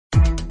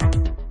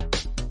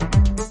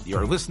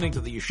You're listening to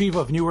the Yeshiva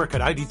of Newark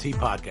at IDT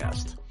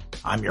podcast.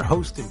 I'm your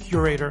host and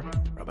curator,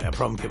 Rabbi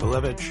Abram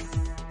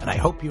Kibalevich, and I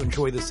hope you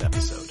enjoy this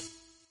episode.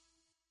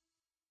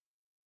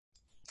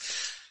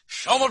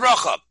 Shalom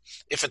Bracha.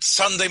 If it's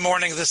Sunday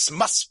morning, this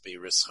must be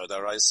Rischa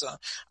D'Oraisa.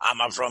 I'm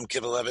Avram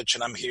Kibalevich,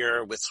 and I'm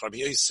here with Rabbi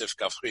Yosef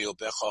Gavriel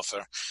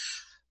Bechhofer.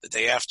 The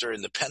day after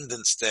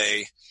Independence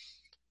Day,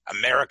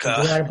 America.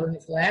 Do you want to burn the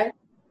flag?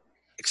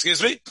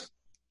 Excuse me? Do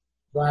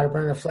you want to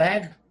burn a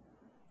flag?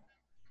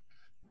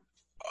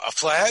 A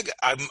flag?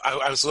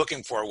 I was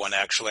looking for one,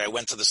 actually. I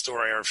went to the store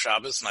Erev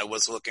Shabbos, and I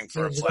was looking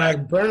for a flag.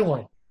 You burn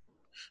one.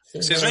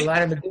 Excuse me?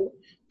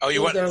 Oh,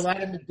 you went? There were a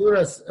lot of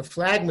Maduras,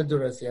 flag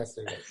Maduras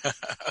yesterday.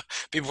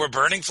 People were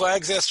burning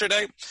flags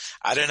yesterday?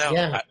 I don't know.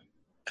 Yeah.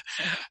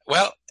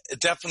 Well, it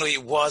definitely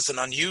was an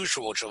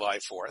unusual July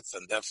 4th,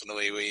 and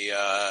definitely we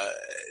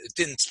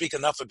didn't speak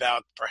enough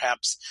about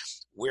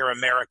perhaps where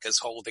America's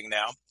holding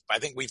now. I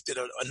think we've did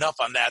enough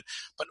on that.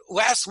 But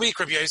last week,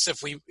 Rabbi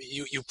Yosef,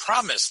 you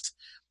promised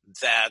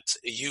that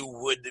you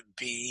would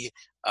be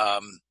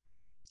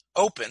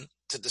open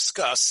to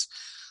discuss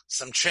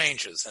some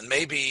changes. And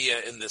maybe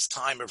in this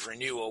time of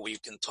renewal, we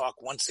can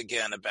talk once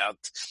again about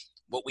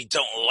what we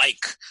don't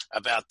like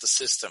about the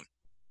system.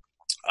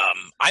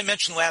 I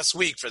mentioned last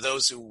week, for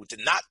those who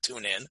did not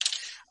tune in,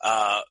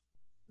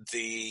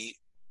 the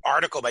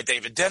article by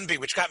David Denby,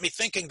 which got me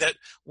thinking that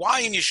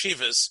why in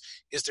yeshivas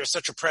is there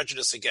such a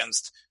prejudice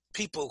against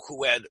people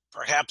who had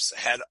perhaps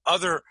had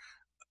other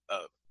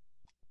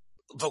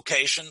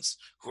vocations,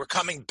 who are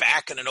coming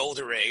back in an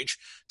older age,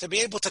 to be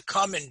able to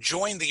come and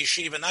join the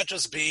yeshiva, not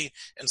just be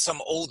in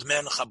some old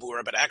men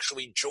chabura, but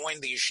actually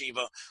join the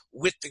yeshiva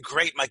with the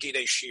great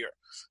Magidei Shir.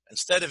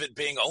 Instead of it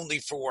being only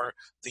for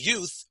the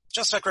youth,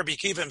 just like Rabbi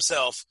Akiva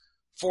himself,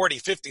 40,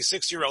 50,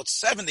 60-year-olds,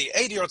 70,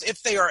 80-year-olds,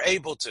 if they are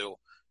able to,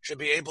 should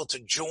be able to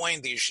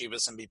join the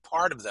yeshivas and be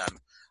part of them,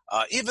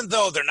 even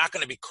though they're not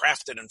going to be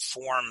crafted and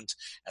formed,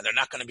 and they're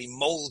not going to be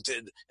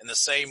molded in the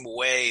same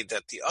way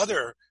that the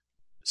other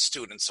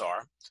students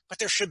are, but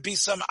there should be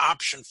some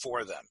option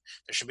for them.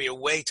 There should be a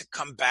way to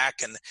come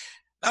back and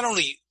not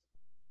only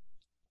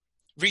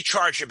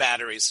recharge your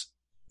batteries,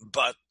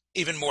 but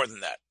even more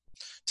than that,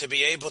 to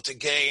be able to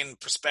gain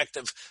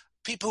perspective.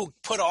 People who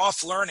put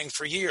off learning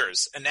for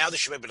years, and now they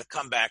should be able to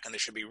come back, and there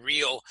should be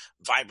real,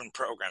 vibrant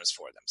programs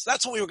for them. So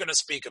that's what we were going to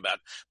speak about.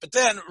 But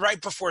then,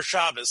 right before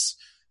Shabbos,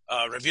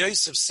 Rav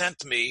Yosef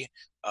sent me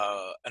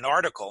an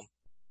article,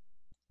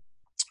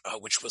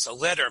 which was a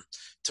letter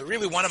to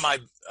really one of my,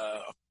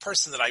 a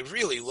person that I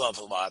really love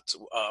a lot,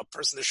 a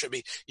person that should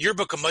be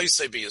Yerbuk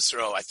Moshe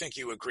B'Yisrael. I think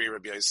you agree,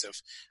 Rabbi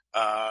Yosef.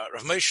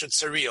 Rav Moshe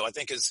Tzariel, I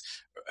think is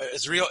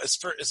real.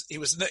 He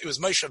was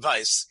Moshe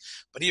Weiss,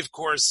 but he of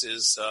course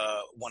is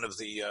one of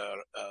the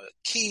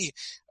key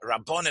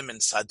rabbonim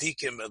and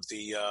tzaddikim of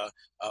the.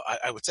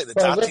 I would say the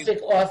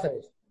prolific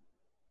authors.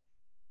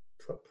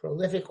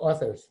 Prolific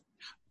authors.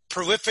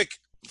 Prolific.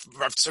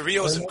 Rav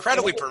Tzariel is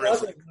incredibly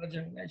prolific.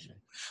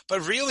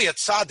 But really, at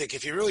Tzaddik,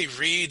 if you really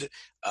read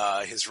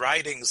his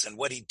writings and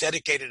what he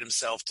dedicated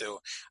himself to,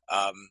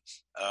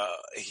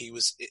 he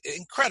was an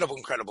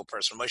incredible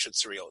person, Moshe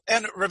Tzariel.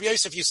 And Rav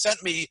Yosef, you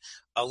sent me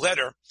a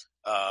letter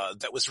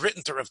that was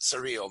written to Rav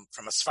Tzariel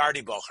from a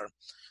Sephardi Bocher,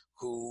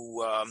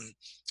 who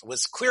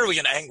was clearly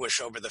in anguish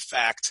over the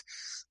fact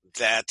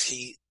that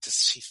he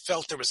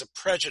felt there was a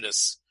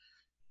prejudice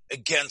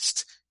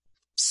against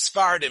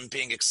Sephardim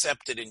being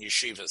accepted in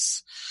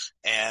yeshivas.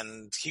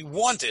 And he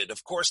wanted,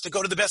 of course, to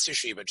go to the best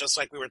yeshiva, just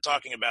like we were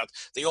talking about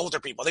the older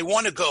people. They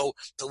want to go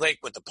to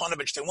Lakewood, to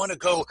Ponevezh. They want to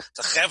go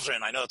to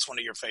Chevron. I know it's one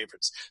of your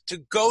favorites. To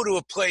go to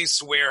a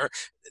place where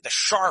the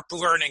sharp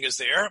learning is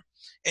there.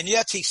 And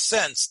yet he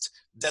sensed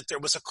that there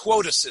was a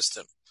quota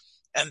system,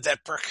 and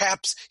that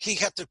perhaps he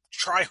had to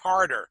try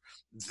harder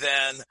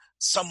than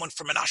someone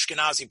from an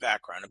Ashkenazi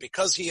background. And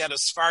because he had a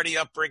Sephardi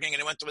upbringing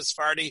and he went to a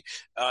Sephardi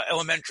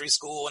elementary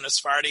school and a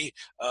Sephardi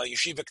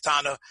yeshiva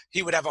ktana,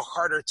 he would have a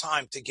harder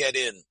time to get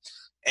in.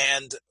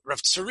 And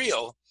Rav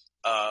Tzariel,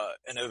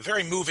 in a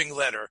very moving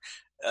letter,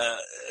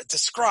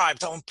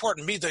 described how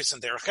important Midos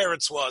and Derech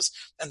Eretz was.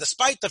 And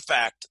despite the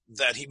fact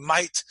that he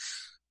might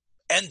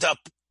end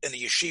up in a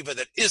yeshiva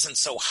that isn't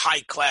so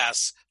high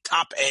class,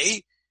 top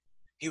A,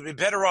 he would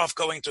be better off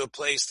going to a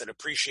place that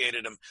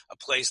appreciated him, a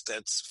place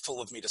that's full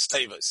of midas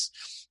tevos.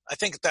 I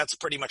think that's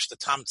pretty much the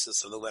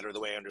tamtzis of the letter, the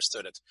way I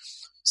understood it.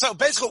 So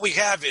basically what we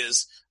have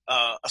is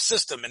a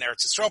system in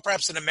Eretz Yisrael,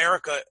 perhaps in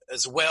America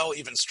as well,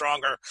 even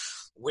stronger,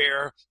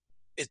 where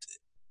the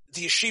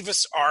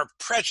yeshivas are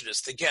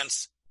prejudiced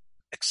against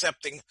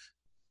accepting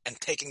and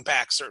taking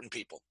back certain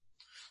people.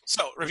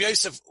 So, Rav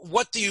Yosef,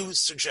 what do you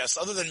suggest,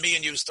 other than me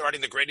and you starting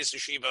the greatest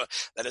yeshiva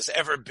that has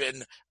ever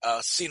been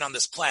seen on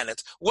this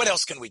planet? What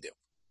else can we do?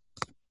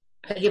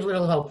 I give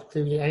little hope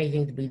to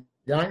anything to be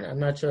done. I'm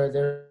not sure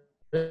there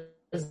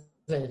is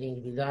anything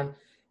to be done.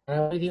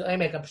 I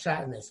make a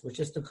shot in this, which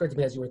just occurred to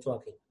me as you were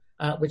talking,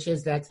 which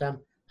is that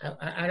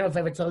I don't know if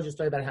I ever told you a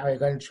story about how I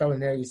got in trouble in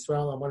Eretz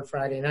Yisrael on one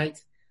Friday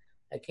night.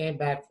 I came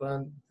back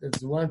from, it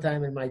was one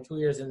time in my 2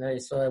 years in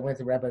Eretz Yisrael, I went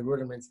to Rabbi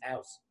Ruderman's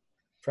house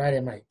Friday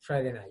night.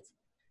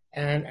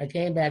 And I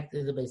came back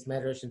to the Beis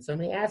Medrash, and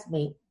somebody asked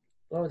me,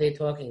 what were they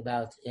talking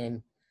about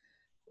in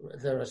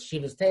the Rosh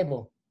Hashiva's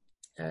table?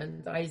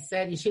 And I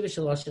said, Yeshiva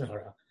Shalosh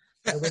Hara,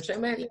 which I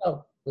meant,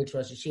 which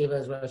Rosh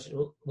Hashiva is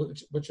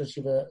which Rosh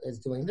Hashiva is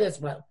doing this,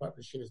 what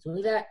Rosh Hashiva is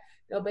doing that.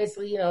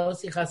 Basically,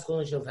 Sichas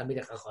Chulin Shel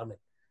Talmidei Chachamim.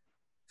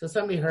 So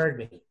somebody heard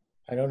me.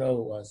 I don't know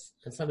who it was.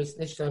 And somebody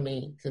snitched on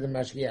me to the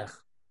Mashgiach.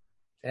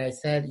 And I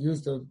said,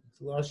 use the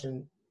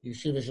Lashon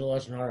Yeshiva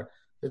Shalosh Hara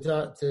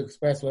to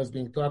express what was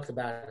being talked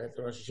about at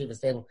the Rosh Hashiva's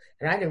table.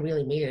 And I didn't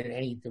really mean it in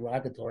any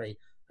derogatory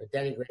or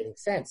denigrating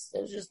sense.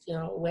 It was just,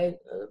 a way,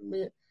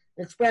 an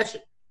expression.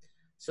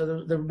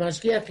 So the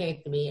Mashgiach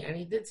came to me, and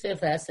he did say a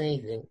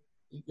fascinating thing.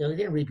 He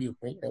didn't rebuke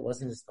me. That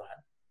wasn't his style.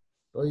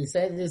 What he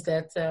said is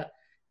that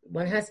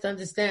one has to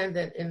understand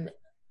that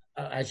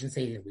I shouldn't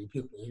say he didn't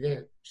rebuke me. He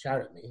didn't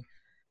shout at me.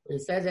 But he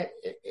said that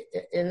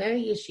in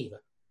any yeshiva,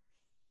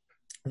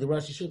 the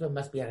Rosh Hashiva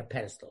must be on a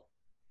pedestal.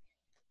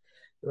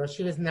 The Rosh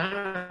Hashiva is not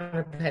on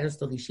a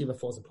pedestal. The yeshiva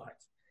falls apart.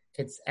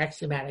 It's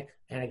axiomatic,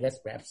 and I guess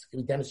perhaps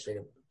can be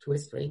demonstrated to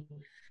history,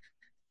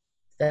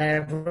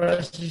 that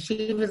Rosh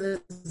Hashiva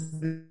does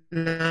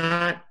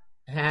not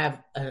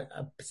have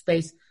a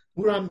space.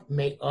 The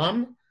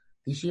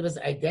yeshiva's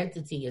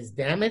identity is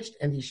damaged,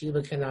 and the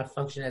yeshiva cannot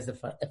function as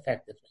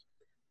effectively.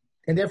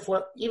 And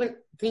therefore, even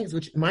things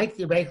which might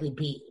theoretically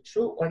be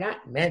true or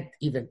not meant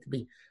even to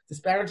be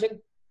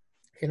disparaging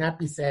cannot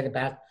be said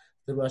about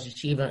the Rosh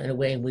Hashiva in a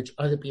way in which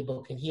other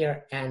people can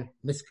hear and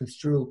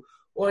misconstrue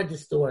or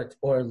distort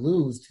or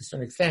lose to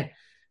some extent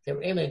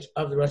their image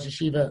of the Rosh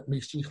Hashiva.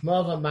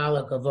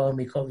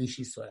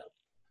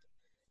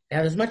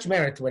 Now, there's much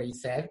merit to what he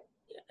said.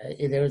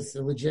 There's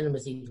a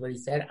legitimacy to what he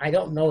said. I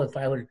don't know if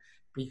I would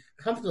be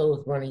comfortable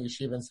with running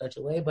yeshiva in such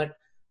a way, but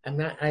I'm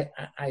not.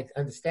 I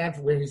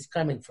understand where he's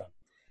coming from,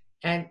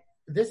 and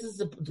this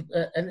is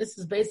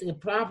basically a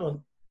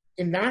problem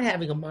in not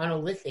having a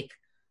monolithic,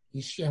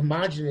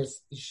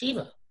 homogeneous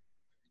yeshiva.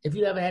 If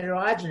you have a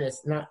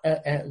heterogeneous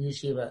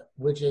yeshiva,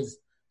 which is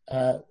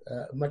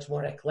much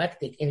more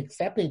eclectic in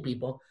accepting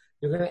people,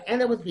 you're going to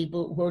end up with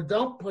people who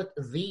don't put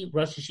the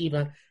Rosh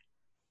Hashiva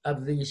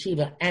of the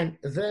yeshiva and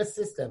the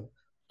system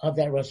of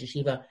that Rosh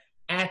Hashiva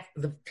at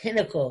the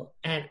pinnacle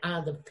and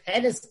on the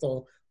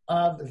pedestal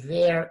of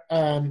their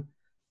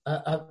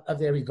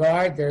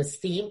regard, their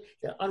esteem,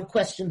 their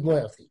unquestioned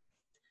loyalty.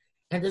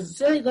 And there's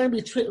certainly going to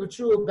be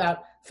true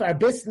about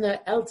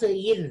Farbisna Elta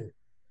Yidden,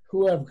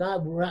 who have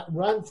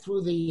run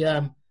through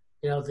the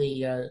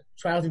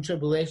trials and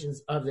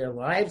tribulations of their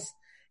lives,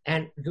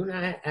 and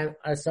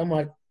are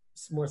somewhat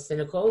more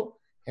cynical,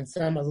 and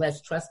some are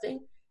less trusting,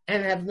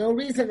 and have no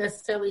reason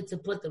necessarily to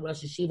put the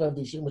Rosh Hashiva of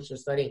the yeshiva which they're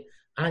studying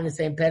on the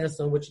same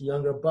pedestal which a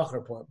younger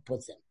Bacher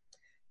puts him.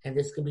 And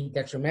this can be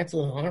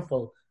detrimental and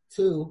harmful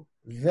to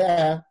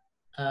the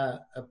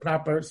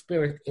proper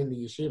spirit in the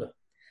yeshiva.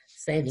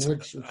 Same thing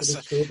which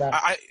is true about...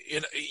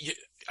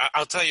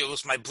 I'll tell you,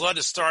 my blood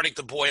is starting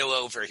to boil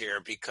over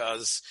here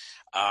because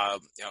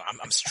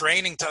I'm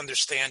straining to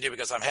understand you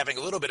because I'm having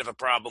a little bit of a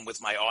problem with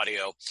my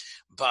audio.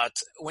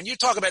 But when you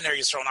talk about Ner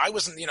Yisrael, and I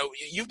wasn't,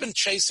 you've been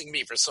chasing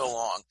me for so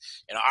long.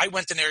 I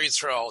went to Ner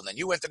Yisrael, and then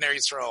you went to Ner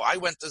Yisrael. I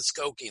went to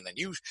Skokie, and then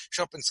you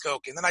showed up in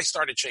Skokie, and then I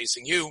started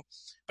chasing you.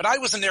 But I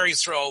was in Ner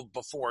Yisrael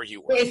before you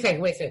were. Wait a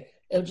second.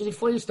 Just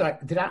before you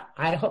start,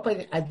 I hope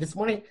this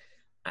morning,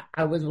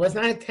 I was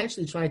not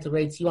intentionally trying to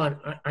rate you on.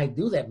 I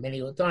do that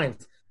many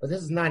times. But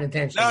this is not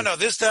intentional. No,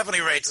 this definitely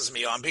raises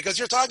me on because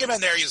you're talking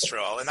about Ner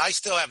Yisrael, and I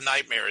still have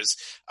nightmares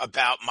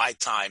about my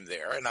time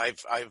there. And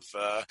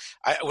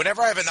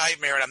whenever I have a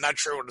nightmare and I'm not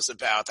sure what it's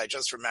about, I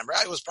just remember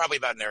it was probably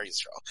about Ner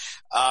Yisrael.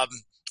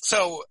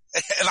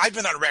 And I've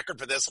been on record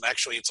for this, and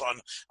actually it's on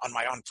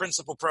my On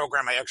Principle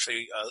program. I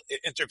actually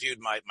interviewed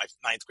my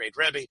ninth grade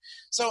Rebbe.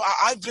 So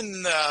I've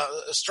been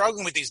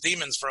struggling with these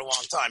demons for a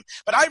long time.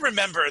 But I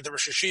remember the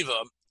Rosh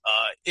Hashiva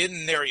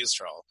in Ner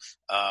Yisrael,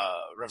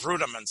 Rav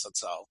Ruderman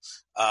Zatzal,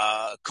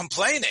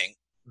 complaining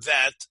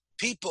that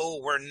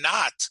people were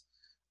not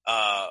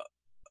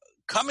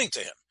coming to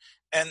him.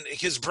 And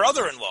his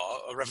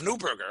brother-in-law, Rav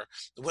Neuberger,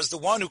 was the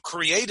one who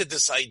created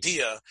this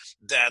idea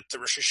that the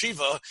Rosh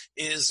Hashiva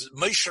is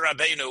Moshe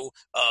Rabbeinu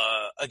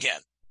again.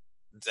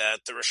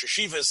 That the Rosh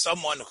Hashiva is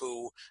someone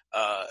who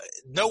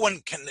no one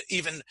can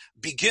even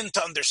begin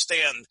to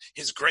understand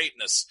his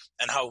greatness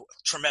and how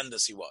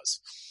tremendous he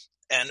was.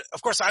 And,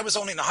 of course, I was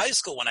only in high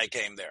school when I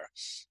came there.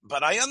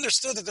 But I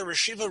understood that the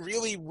Rosh Hashiva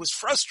really was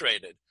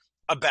frustrated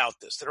about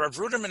this, that Rav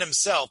Ruderman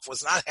himself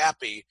was not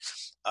happy.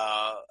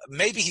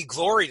 Maybe he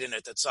gloried in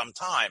it at some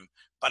time,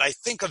 but I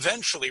think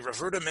eventually Rav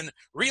Ruderman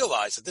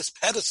realized that this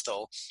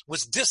pedestal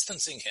was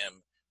distancing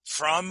him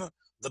from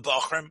the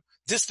Bachrim,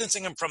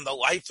 distancing him from the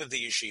life of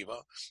the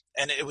yeshiva,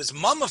 and it was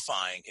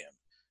mummifying him.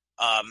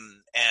 I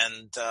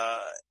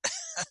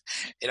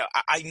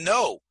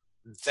know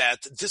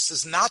that this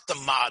is not the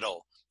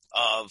model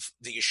of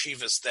the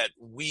yeshivas that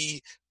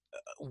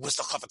was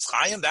the Chafetz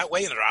Chaim that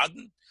way in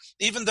Radin,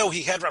 even though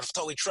he had Rav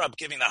Toli Trub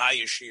giving the high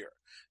yeshir.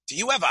 Do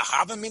you have a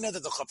Havamina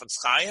that the Chafetz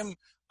Chaim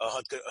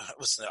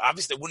listen,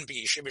 obviously there wouldn't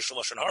be Yeshiva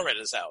Shloshon Hara at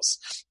his house,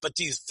 but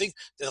do you think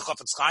that the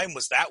Chafetz Chaim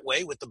was that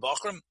way with the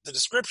Bochrim? The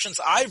descriptions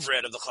I've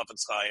read of the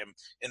Chafetz Chaim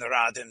in the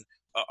Radin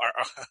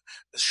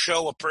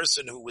show a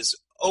person who was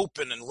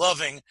open and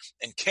loving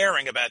and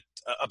caring about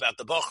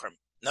the Bochrim.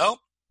 No?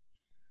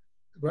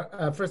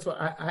 First of all,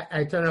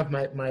 I turn off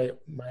my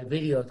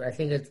videos. I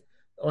think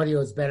audio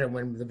is better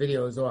when the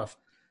video is off.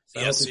 So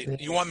yes,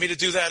 you want me to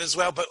do that as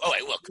well? But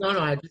wait, look. No,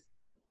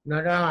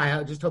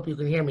 I just hope you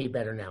can hear me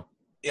better now.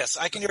 Yes,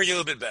 I can hear you a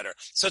little bit better.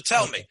 So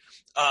tell me.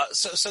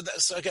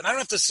 So again, I don't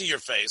have to see your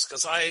face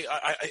because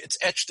it's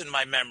etched in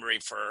my memory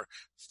for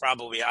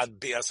probably Ad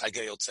Bias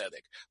Hagel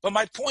Tzedek. But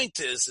my point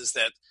is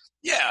that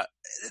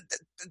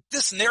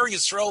this Ner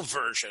Yisrael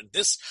version,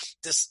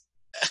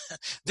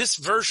 this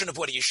version of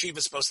what a yeshiva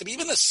is supposed to be,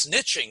 even the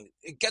snitching,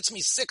 it gets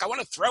me sick. I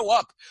want to throw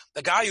up.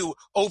 The guy who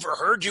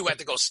overheard you had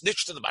to go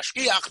snitch to the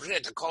mashgiach,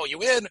 had to call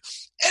you in.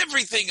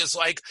 Everything is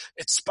like,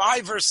 it's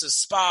spy versus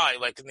spy,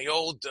 like in the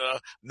old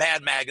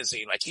Mad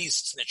magazine. Like he's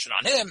snitching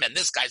on him, and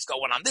this guy's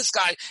going on this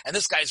guy, and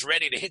this guy's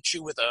ready to hit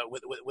you with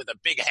a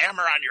big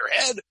hammer on your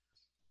head.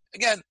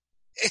 Again,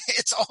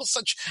 it's all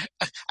such,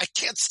 I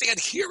can't stand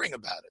hearing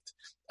about it,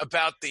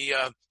 about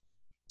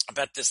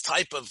this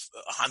type of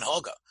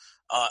hanhoga.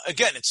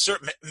 Again,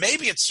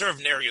 maybe it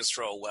served Ner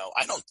Yisrael well.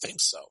 I don't think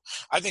so.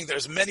 I think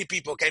there's many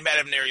people who came out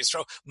of Ner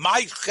Yisrael.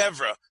 My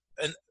chevra,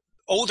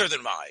 older than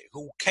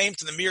who came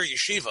to the Mir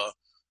Yeshiva,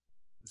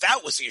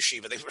 that was the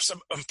yeshiva. They were so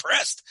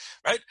impressed,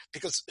 right?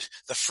 Because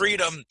the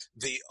freedom,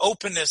 the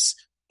openness,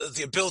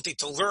 the ability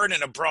to learn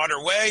in a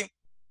broader way.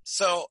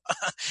 So,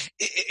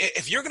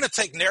 if you're going to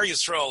take Ner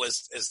Yisrael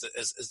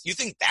as you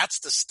think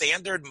that's the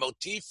standard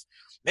motif,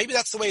 maybe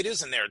that's the way it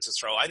is in Ner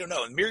Yisrael. I don't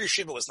know. And Mir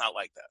Yeshiva was not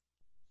like that.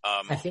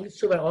 I think it's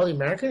true about all the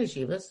American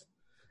yeshivas.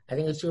 I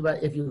think it's true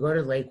about if you go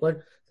to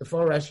Lakewood, the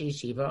 4 Rosh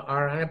Yeshiva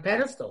are on a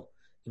pedestal.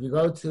 If you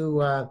go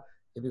to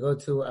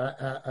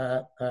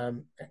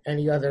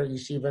any other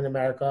yeshiva in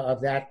America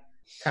of that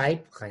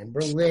type, Chaim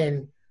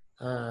Berlin.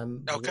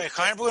 Okay,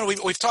 Chaim Berlin.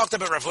 We've talked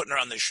about Rav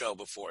Hutner on this show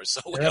before,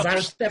 so Rav Aron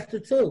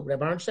Shechter too.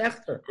 Rav Aron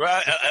Shechter.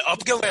 Right,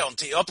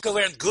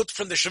 upgelernt, good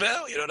from the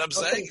Shvel. You know what I'm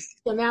saying?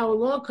 So now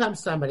along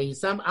comes somebody,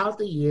 some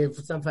Alter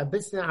Yiv, some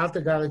Fabitzner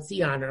Alter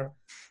Galitzianer,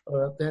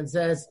 and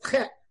says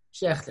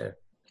Shechter,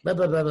 blah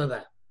blah blah blah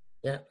blah.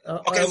 Yeah.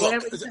 Okay,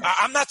 look,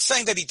 I'm not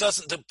saying that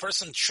the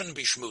person shouldn't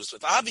be schmoozed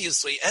with.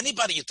 Obviously,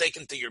 anybody you take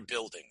into your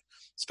building,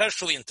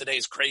 especially in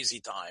today's crazy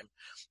time,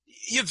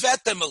 you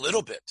vet them a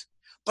little bit.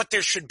 But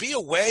there should be a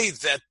way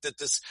that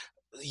this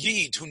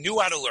Yid who knew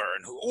how to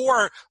learn,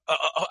 or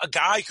a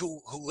guy who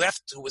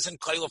left, who was in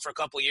Kollel for a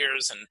couple of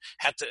years and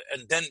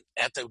then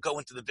had to go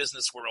into the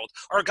business world,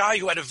 or a guy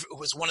who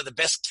was one of the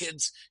best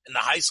kids in the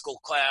high school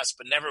class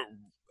but never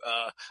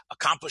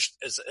accomplished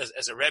as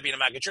a Rebbe and a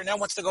Maggid, now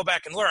wants to go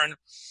back and learn.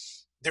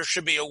 There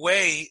should be a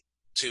way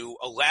to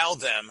allow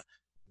them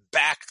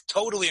back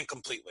totally and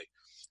completely.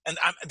 And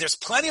there's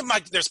plenty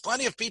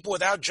of people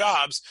without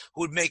jobs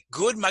who would make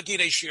good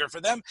Magidei Shir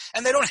for them,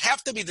 and they don't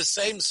have to be the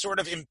same sort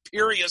of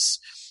imperious,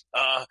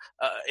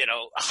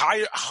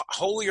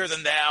 holier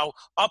than thou,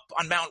 up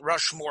on Mount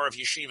Rushmore of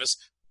yeshivas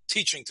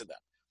teaching to them.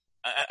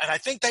 And I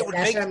think they would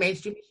make a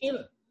mainstream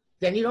yeshiva.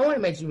 Then you don't want a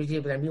mainstream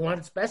yeshiva for them. You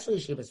want special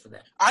yeshivas for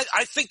them.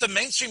 I think the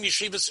mainstream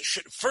yeshivas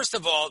should, first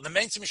of all, the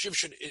mainstream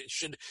yeshiva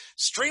should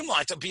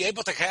streamline to be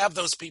able to have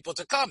those people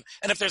to come.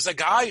 And if there's a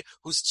guy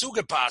who's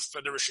zugepasst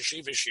for the Rosh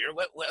Yeshiva year,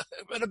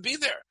 let him be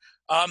there.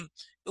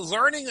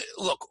 Learning,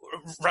 look,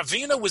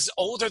 Ravina was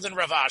older than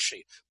Rav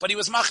Ashi, but he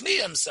was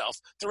machniya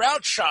himself.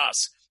 Throughout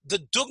Shas, the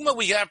dogma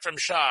we have from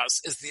Shas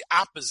is the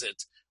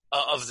opposite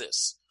of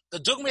this. The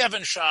dogma we have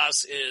in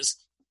Shas is,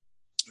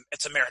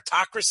 it's a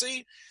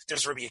meritocracy.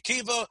 There's Rabbi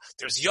Akiva.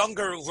 There's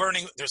younger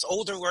learning. There's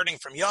older learning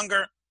from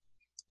younger.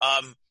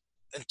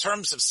 In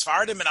terms of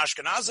Sfardim and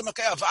Ashkenazim,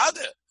 okay,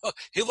 Avada.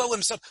 Hillel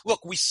himself.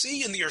 Look, we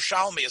see in the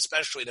Yerushalmi,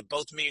 especially, that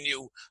both me and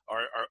you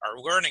are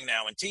learning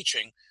now and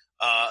teaching.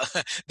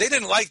 They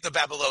didn't like the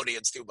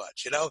Babylonians too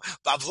much, you know.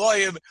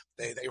 Bavloim,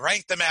 they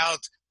ranked them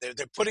out.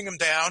 They're putting them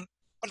down.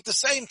 But at the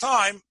same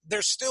time,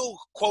 they're still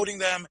quoting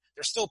them.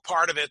 They're still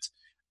part of it.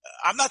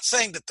 I'm not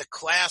saying that the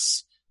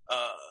class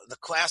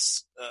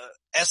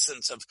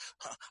essence of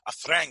a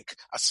Frank,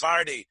 a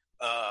Sfardi,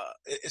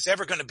 is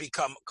ever going to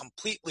become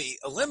completely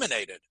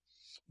eliminated.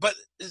 But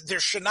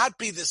there should not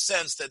be this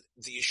sense that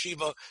the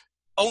yeshiva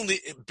only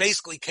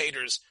basically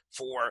caters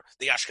for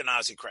the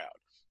Ashkenazi crowd.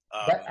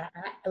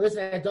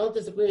 Listen, I don't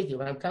disagree with you,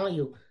 but I'm telling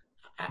you,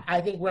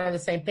 I think we're on the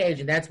same page,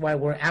 and that's why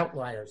we're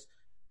outliers.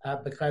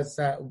 Because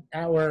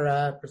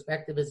our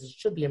perspective is it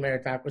should be a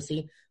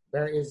meritocracy,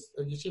 whereas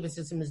the yeshiva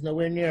system is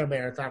nowhere near a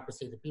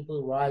meritocracy. The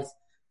people who rise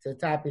to the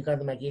top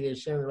because of Magidei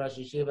Shir and Rosh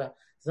Yeshiva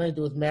has nothing to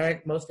do with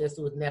merit. Mostly has to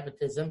do with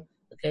nepotism,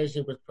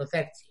 occasionally with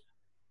protection.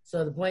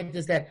 So the point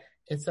is that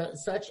it's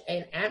such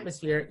an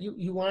atmosphere.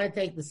 You want to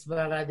take the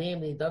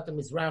Svaradim, the Dr.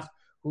 Mizrach,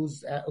 who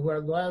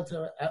are loyal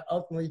to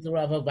ultimately to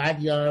Rav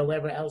Ovadia or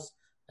whoever else,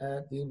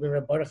 the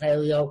Rav Baruch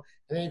Elio,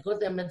 and then you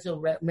put them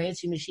into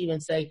mainstream yeshiva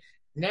and say,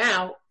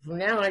 from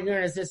now on, you're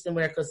in a system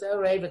where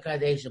Kosel Reva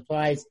Kadesh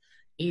applies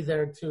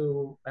either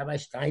to Rabbi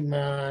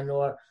Steinman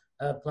or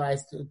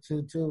applies to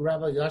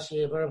Rabbi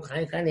Yoshi or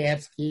Chaim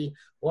Kanievsky,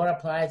 or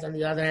applies on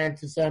the other hand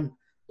to some,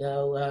 I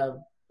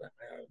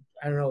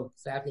don't know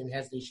exactly in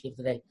Hesed Yeshiva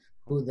today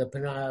who the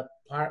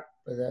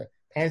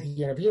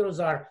pantheon of heroes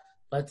are,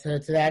 but to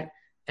that,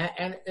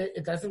 and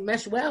it doesn't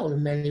mesh well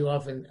in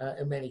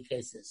many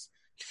cases.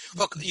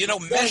 Look,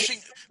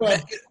 meshing.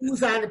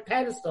 Who's on the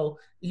pedestal?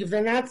 If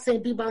they're not the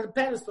same people on the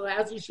pedestal,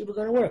 how's yeshiva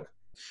going to work?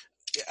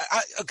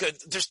 Okay,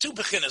 there's two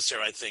beginners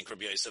here, I think,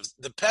 Rabbi Yosef.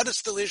 The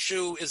pedestal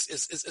issue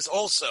is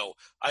also,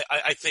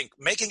 I think,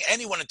 making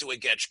anyone into a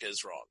getchka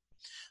is wrong.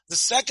 The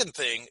second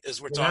thing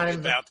is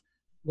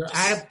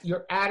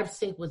you're out of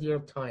sync with your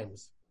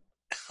times.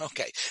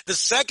 Okay. The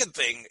second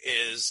thing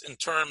is in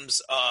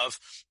terms of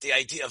the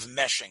idea of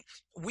meshing.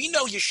 We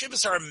know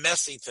yeshivas are a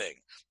messy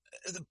thing.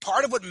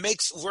 Part of what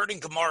makes learning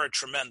Gemara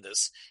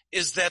tremendous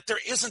is that there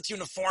isn't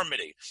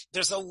uniformity.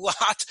 There's a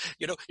lot,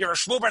 you're a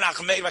Shmuel Bar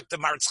Nachmani, like the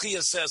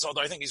Marzchia says, although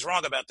I think he's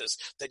wrong about this,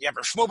 that you have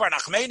a Shmuel Bar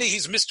Nachmani,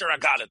 he's Mr.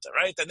 Agadata,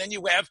 right? And then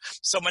you have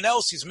someone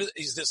else, he's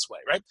this way,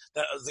 right?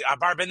 The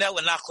Abarbanel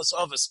and Nachlas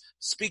Ovis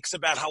speaks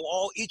about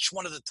how each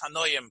one of the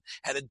Tanoim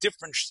had a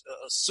different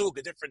sug,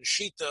 a different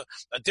shita,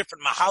 a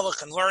different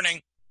mahalach in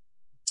learning.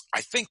 I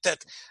think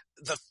that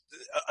the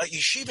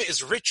yeshiva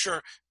is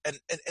richer, and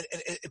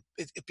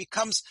it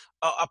becomes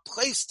a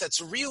place that's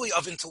really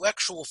of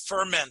intellectual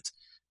ferment,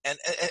 and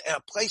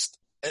a place,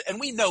 and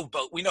we know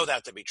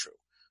that to be true.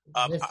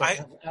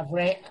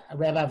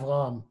 Reb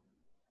Avram,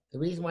 the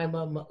reason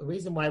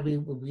why we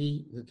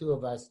the two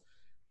of us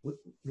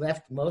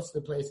left most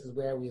of the places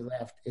where we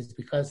left is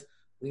because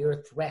we were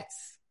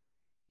threats.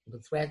 The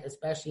threat,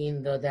 especially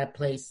in that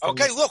place.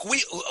 Okay, look,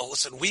 we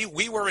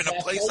were in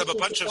a place of a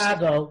bunch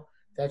Chicago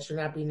that should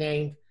not be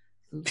named.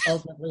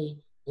 Ultimately,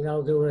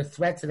 there were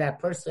threats to that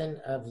person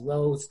of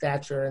low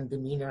stature and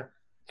demeanor,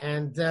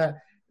 and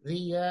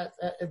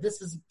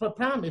this is a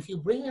problem. If you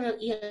bring in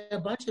a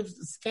bunch of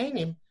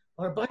Skanim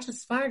or a bunch of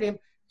Sfardim,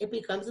 it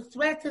becomes a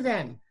threat to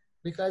them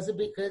because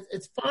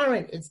it's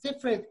foreign, it's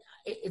different.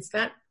 It's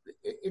not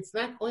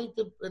going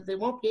to. They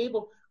won't be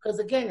able, because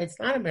again, it's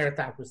not a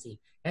meritocracy,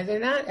 and they're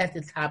not at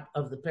the top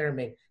of the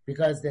pyramid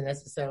because they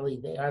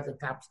are the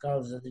top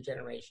scholars of the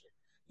generation.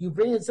 You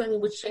bring in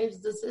something which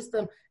changes the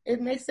system, it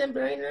makes them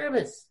very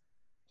nervous,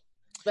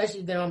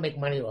 especially if they don't make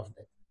money off of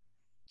it.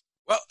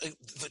 Well,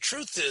 the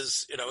truth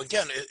is,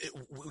 again,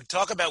 we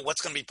talk about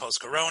what's going to be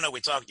post-corona.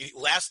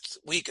 Last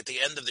week at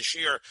the end of this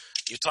year,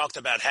 you talked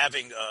about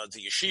having the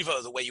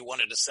yeshiva the way you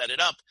wanted to set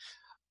it up.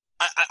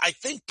 I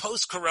think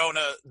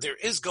post-corona, there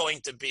is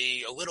going to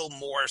be a little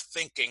more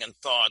thinking and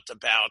thought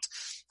about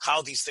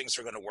how these things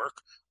are going to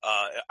work.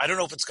 I don't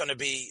know if it's going to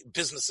be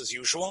business as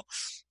usual.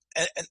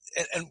 And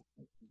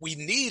we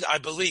need, I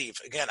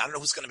believe, again, I don't know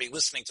who's going to be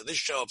listening to this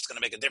show, if it's going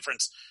to make a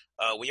difference.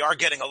 We are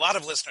getting a lot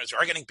of listeners. We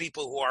are getting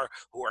people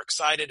who are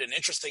excited and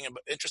interested in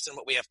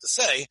what we have to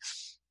say.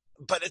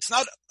 But it's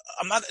not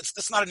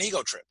an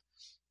ego trip.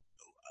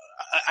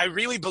 I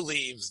really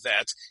believe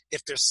that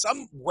if there's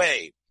some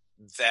way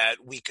that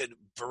we could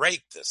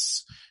break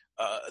this,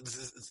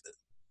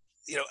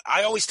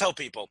 I always tell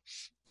people,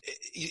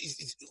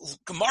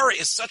 Gemara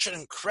is such an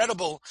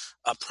incredible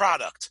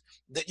product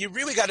that you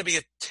really got to be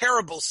a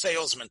terrible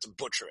salesman to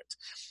butcher it.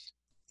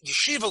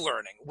 Yeshiva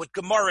learning, what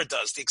Gemara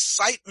does, the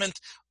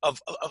excitement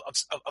of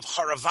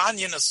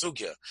Haravanya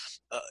Nasugya,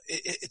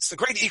 it's the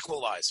great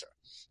equalizer.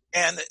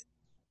 And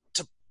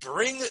to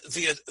bring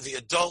the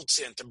adults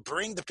in, to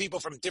bring the people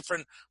from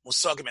different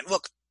musagim in.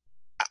 Look,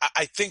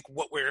 I think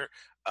what we're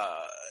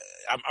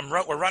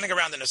running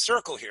around in a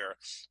circle here,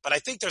 but I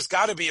think there's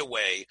got to be a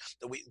way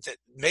that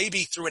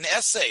maybe through an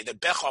essay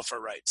that Bechhofer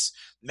writes,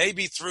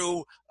 maybe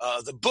through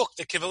the book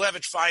that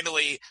Kivelevich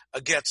finally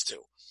gets to,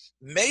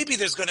 maybe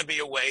there's going to be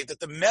a way that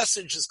the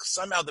message is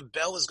somehow the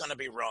bell is going to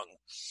be rung,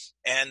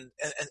 and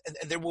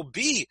there will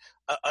be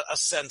a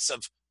sense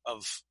of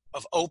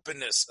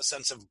openness, a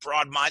sense of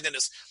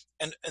broad-mindedness,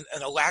 and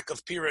a lack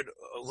of period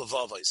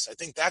levavos. I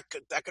think that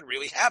could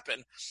really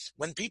happen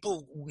when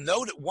people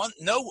know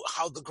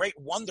how the great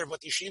wonder of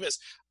what yeshiva is.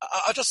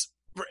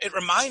 It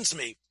reminds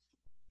me,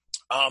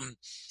 I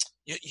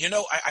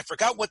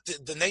forgot what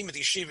the name of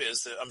the yeshiva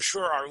is. I'm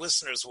sure our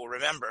listeners will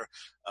remember.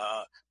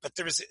 But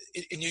there was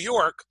in New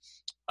York,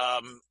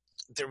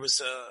 there was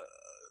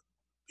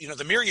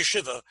the Mir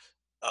Yeshiva.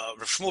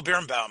 Rav Shmuel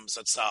Birnbaum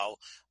Zatzal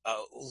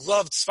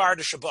loved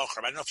Sfardish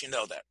Bochum. I don't know if you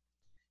know that.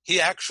 He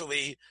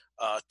actually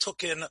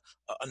took in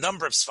a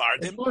number of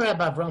Sfardim. It's more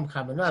about Avram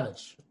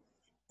Kamenovich.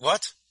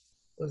 What?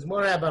 It was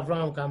more about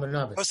Avram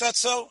Kamenovich. Was that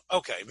so?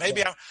 Okay,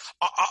 maybe. Yeah.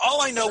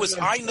 All I know is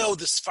I know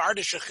the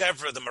Sfardish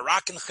Chevra, the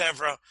Moroccan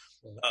Chevra.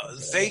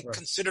 They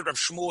considered Rav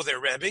Shmuel their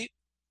Rebbe,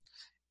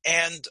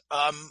 and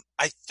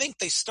I think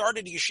they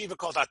started a yeshiva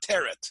called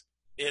Ateret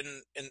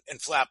in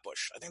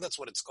Flatbush. I think that's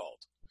what it's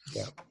called.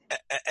 Yeah.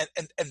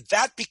 And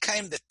that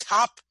became the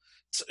top.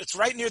 It's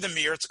right near the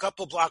Mir. It's a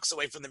couple of blocks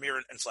away from the Mir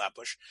in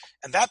Flatbush,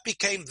 and that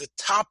became the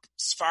top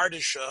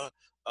Sephardish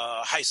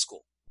high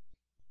school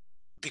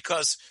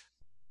because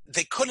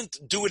they couldn't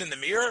do it in the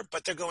Mir,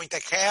 but they're going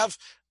to have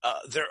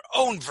their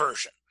own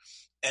version.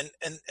 And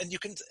you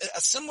can,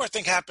 a similar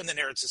thing happened in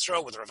Eretz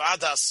Yisrael with Rav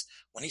Adas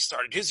when he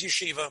started his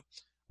yeshiva.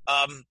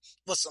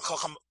 Listen,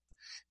 Chacham,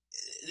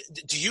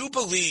 do you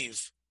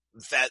believe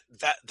that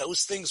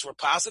those things were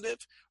positive,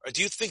 or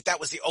do you think that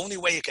was the only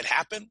way it could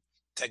happen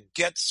to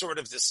get sort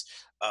of this,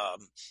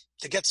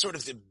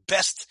 the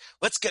best?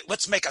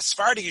 Let's make a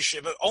Sephardi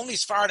yeshiva, only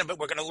Sephardim, but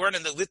we're going to learn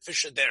in the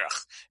Litvische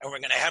derech, and we're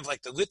going to have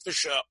like the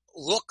Litvische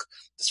look.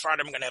 The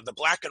Sephardim are going to have the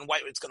black and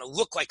white. It's going to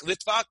look like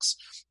Litvaks,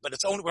 but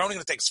we're only going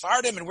to take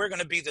Sephardim, and we're going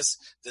to be this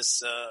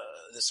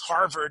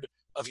Harvard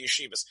of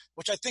yeshivas,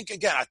 which I think,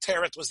 again,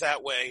 Ateret was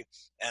that way,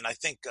 and I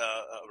think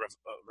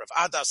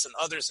Rav Adas and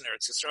others in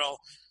Eretz Yisrael.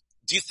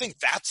 Do you think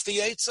that's the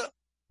Eitzah?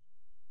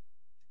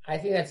 I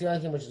think that's the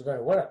only thing which is going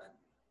to work.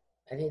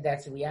 I think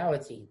that's the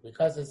reality.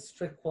 Because of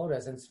strict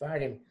quotas and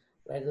Sephardim,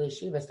 regular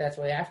yeshivas, that's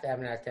why you have to have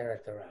an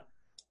Ateret Torah.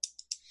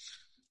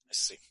 I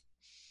see.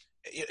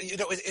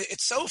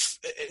 It's so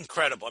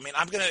incredible. I mean,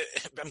 I'm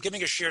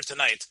giving a shir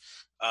tonight,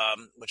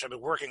 which I've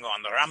been working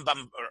on, the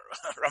Ramban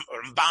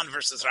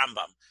versus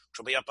Rambam, which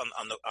will be up on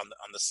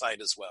the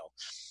site as well.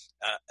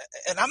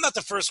 And I'm not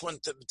the first one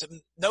to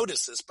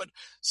notice this, but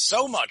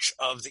so much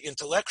of the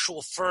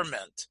intellectual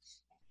ferment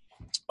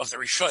of the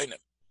Rishonim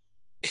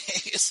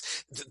is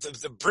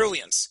the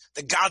brilliance,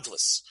 the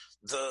godless,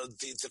 the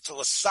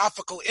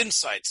philosophical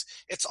insights.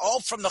 It's all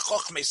from the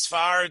Chochmei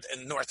Sfard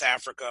in North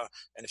Africa,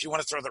 and if you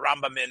want to throw the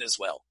Rambam in as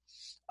well.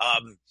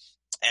 And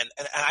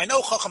I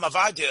know Chocham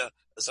Avadia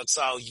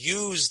Zatzal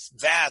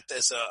used that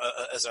as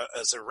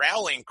a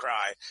rallying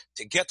cry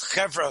to get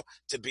Chevra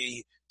to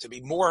be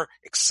more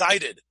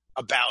excited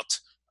about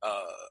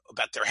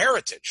their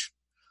heritage.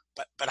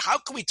 But how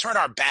can we turn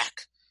our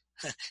back?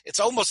 It's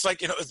almost like,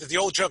 the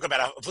old joke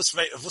about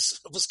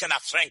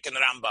Vuskanaf Frank and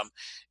Rambam.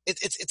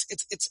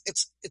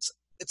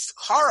 It's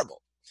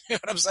horrible. You know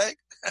what I'm saying?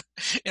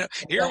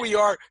 Here we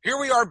are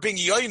being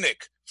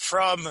yoinik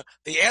from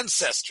the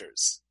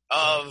ancestors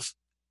of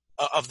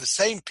the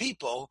same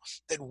people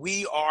that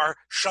we are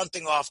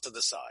shunting off to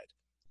the side.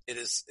 It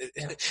is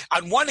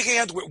on one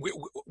hand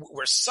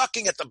we're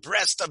sucking at the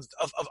breast of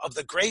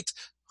the great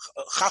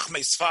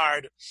Chachmei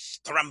Sfard,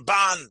 the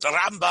Ramban, the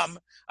Rambam.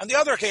 On the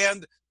other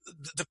hand,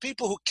 the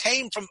people who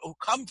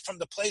come from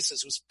the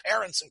places whose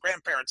parents and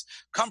grandparents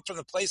come from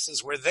the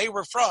places where they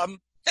were from,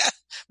 as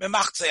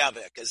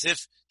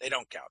if they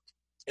don't count.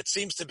 It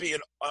seems to be a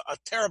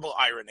terrible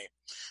irony.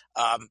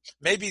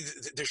 Maybe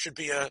there should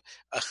be a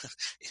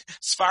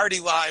Sephardi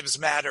Lives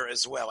Matter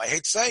as well. I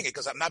hate saying it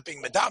because I'm not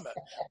being Madama,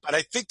 but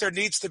I think there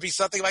needs to be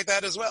something like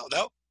that as well,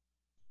 no?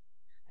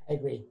 I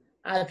agree.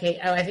 Okay,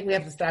 I think we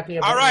have to stop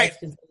here. All right.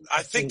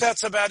 I think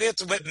that's about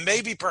it.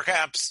 Maybe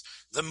perhaps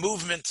the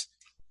movement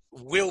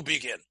will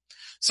begin.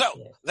 So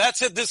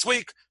that's it this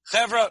week.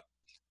 Chevra,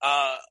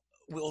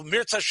 we'll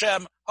Mirz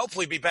Hashem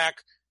hopefully be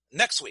back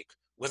next week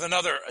with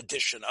another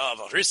edition of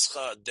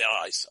Rischa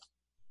D'Oraisa.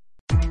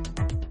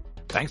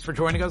 Thanks for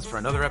joining us for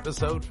another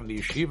episode from the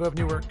Yeshiva of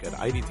Newark at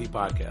IDT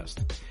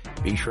Podcast.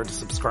 Be sure to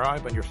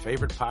subscribe on your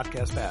favorite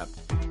podcast app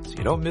so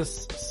you don't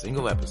miss a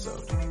single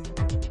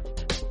episode.